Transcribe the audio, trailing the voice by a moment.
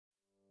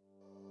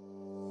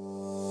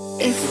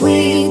If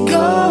we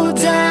go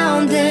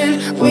down,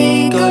 then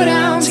we go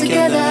down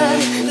together.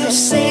 They'll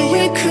say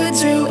we could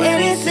do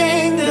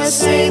anything. They'll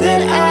say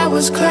that I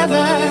was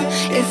clever.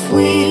 If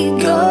we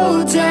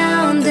go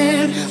down,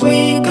 then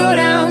we go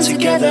down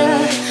together.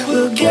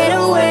 We'll get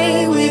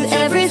away with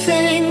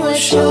everything. We'll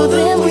show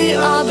them we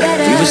are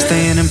better. We were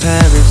staying in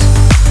Paris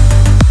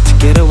to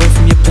get away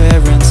from your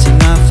parents,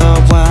 and I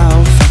thought,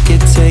 wow, if I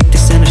could take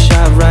this in a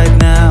shot right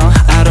now,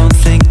 I don't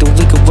think that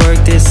we could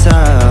work this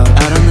out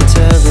on the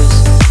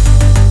terrace.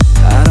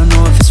 I don't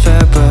know if it's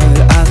fair, but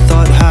I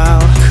thought, how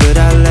could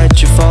I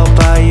let you fall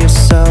by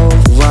yourself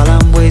while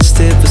I'm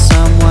wasted for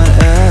someone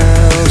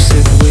else?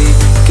 If we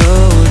go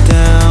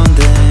down,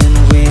 then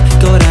we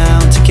go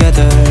down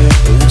together.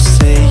 They'll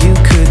say you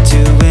could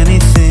do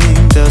anything.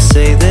 They'll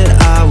say that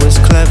I was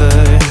clever.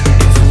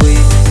 If we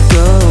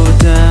go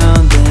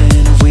down,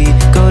 then we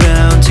go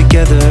down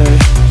together.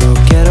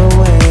 We'll get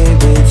away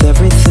with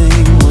everything.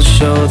 We'll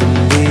show them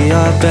we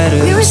are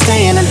better. We were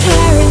staying in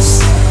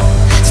Paris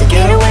to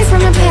get away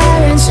from your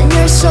parents, and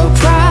you're so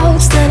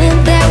proud,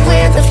 standing there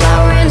with a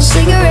flower and a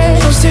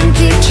cigarette, posting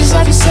pictures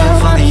of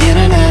yourself on the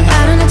internet,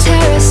 out on the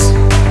terrace.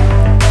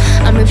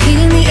 I'm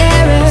repeating the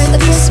errors of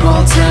this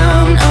small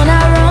town on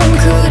our own.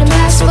 Couldn't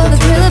pass for the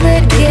thrill of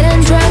it,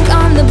 getting drunk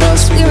on the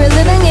boats we were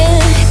living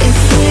in. If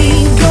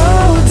we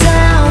go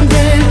down,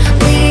 then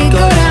we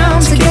go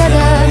down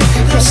together.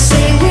 They'll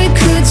say we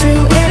could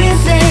do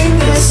anything.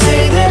 They'll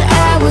say that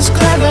I was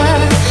clever.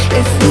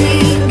 If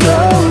we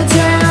go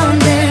down,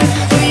 then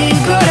we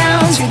go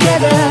down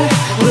together.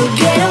 We'll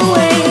get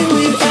away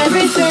with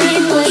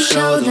everything. We'll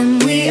show them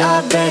we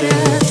are better.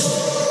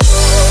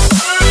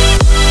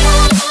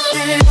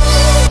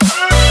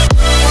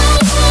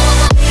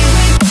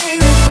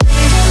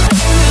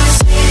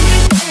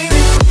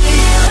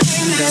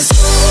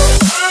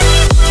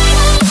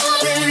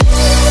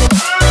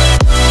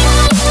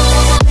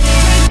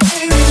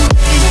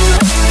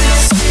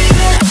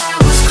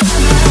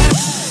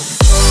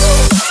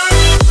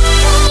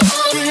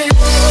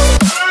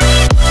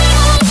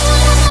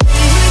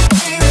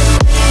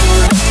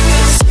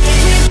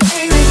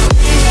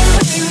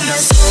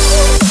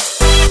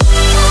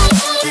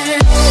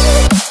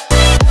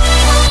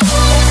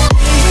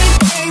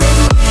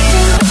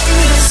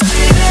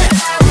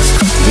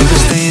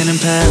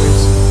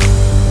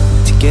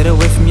 Get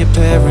away from your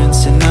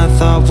parents, and I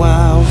thought,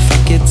 wow, if I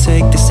could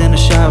take this in a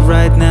shot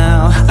right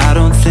now, I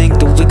don't think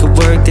that we could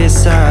work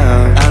this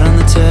out on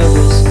the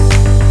terrace.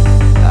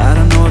 I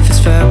don't know if it's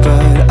fair,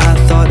 but I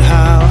thought,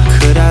 how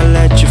could I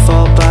let you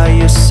fall by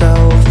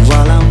yourself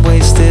while I'm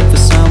wasted for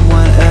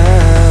someone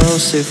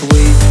else? If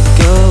we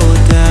go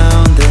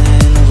down,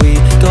 then we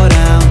go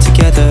down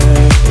together.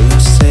 They'll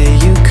say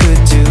you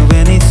could do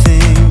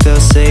anything.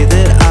 They'll say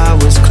that I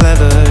was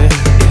clever.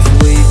 If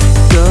we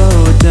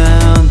go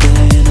down,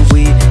 then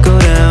we go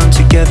down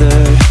together.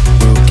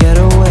 We'll get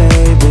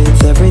away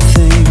with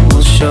everything.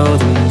 We'll show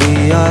them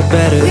we are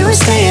better. We were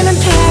staying in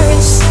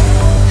Paris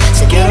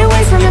to get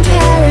away from your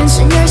parents,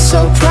 and you're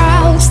so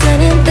proud,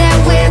 standing there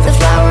with a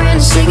flower and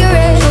a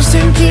cigarette,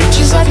 posting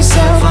pictures of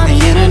yourself on the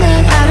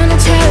internet, out on the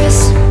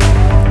terrace.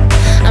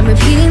 I'm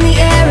repeating the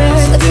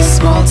errors of this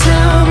small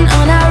town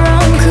on our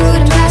own.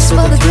 Couldn't pass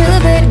for the thrill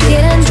of it,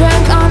 getting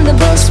drunk on the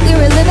boats we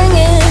were living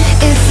in.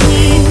 If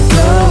we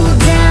go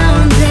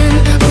down, then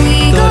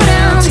we go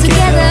down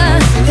together.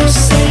 They'll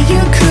say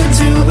you could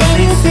do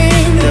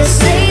anything. They'll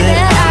say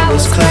that I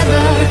was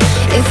clever.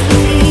 If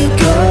we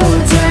go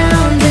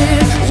down,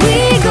 then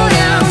we go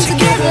down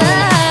together.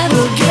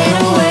 We'll get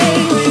away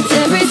with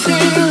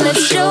everything.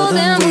 Let's show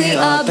them we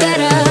are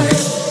better.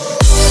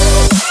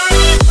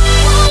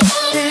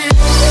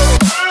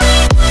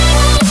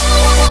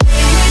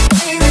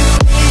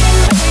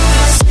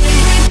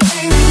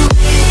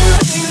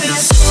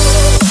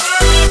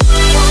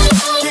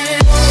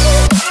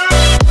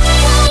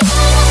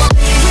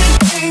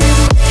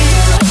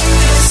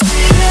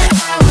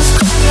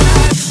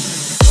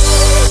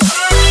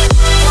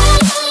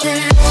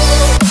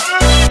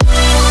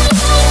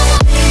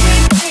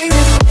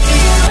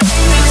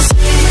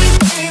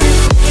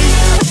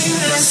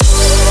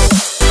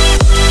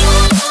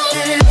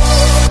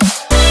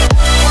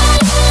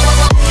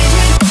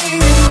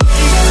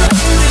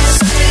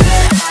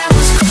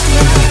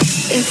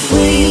 If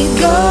we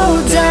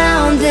go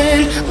down,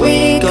 then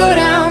we go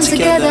down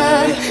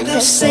together.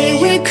 They'll say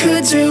we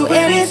could do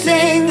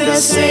anything. They'll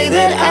say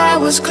that I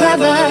was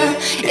clever.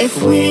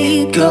 If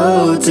we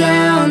go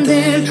down,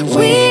 then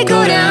we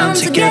go down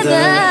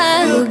together.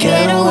 We'll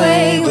get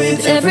away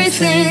with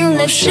everything.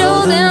 Let's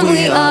show them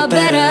we are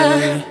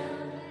better.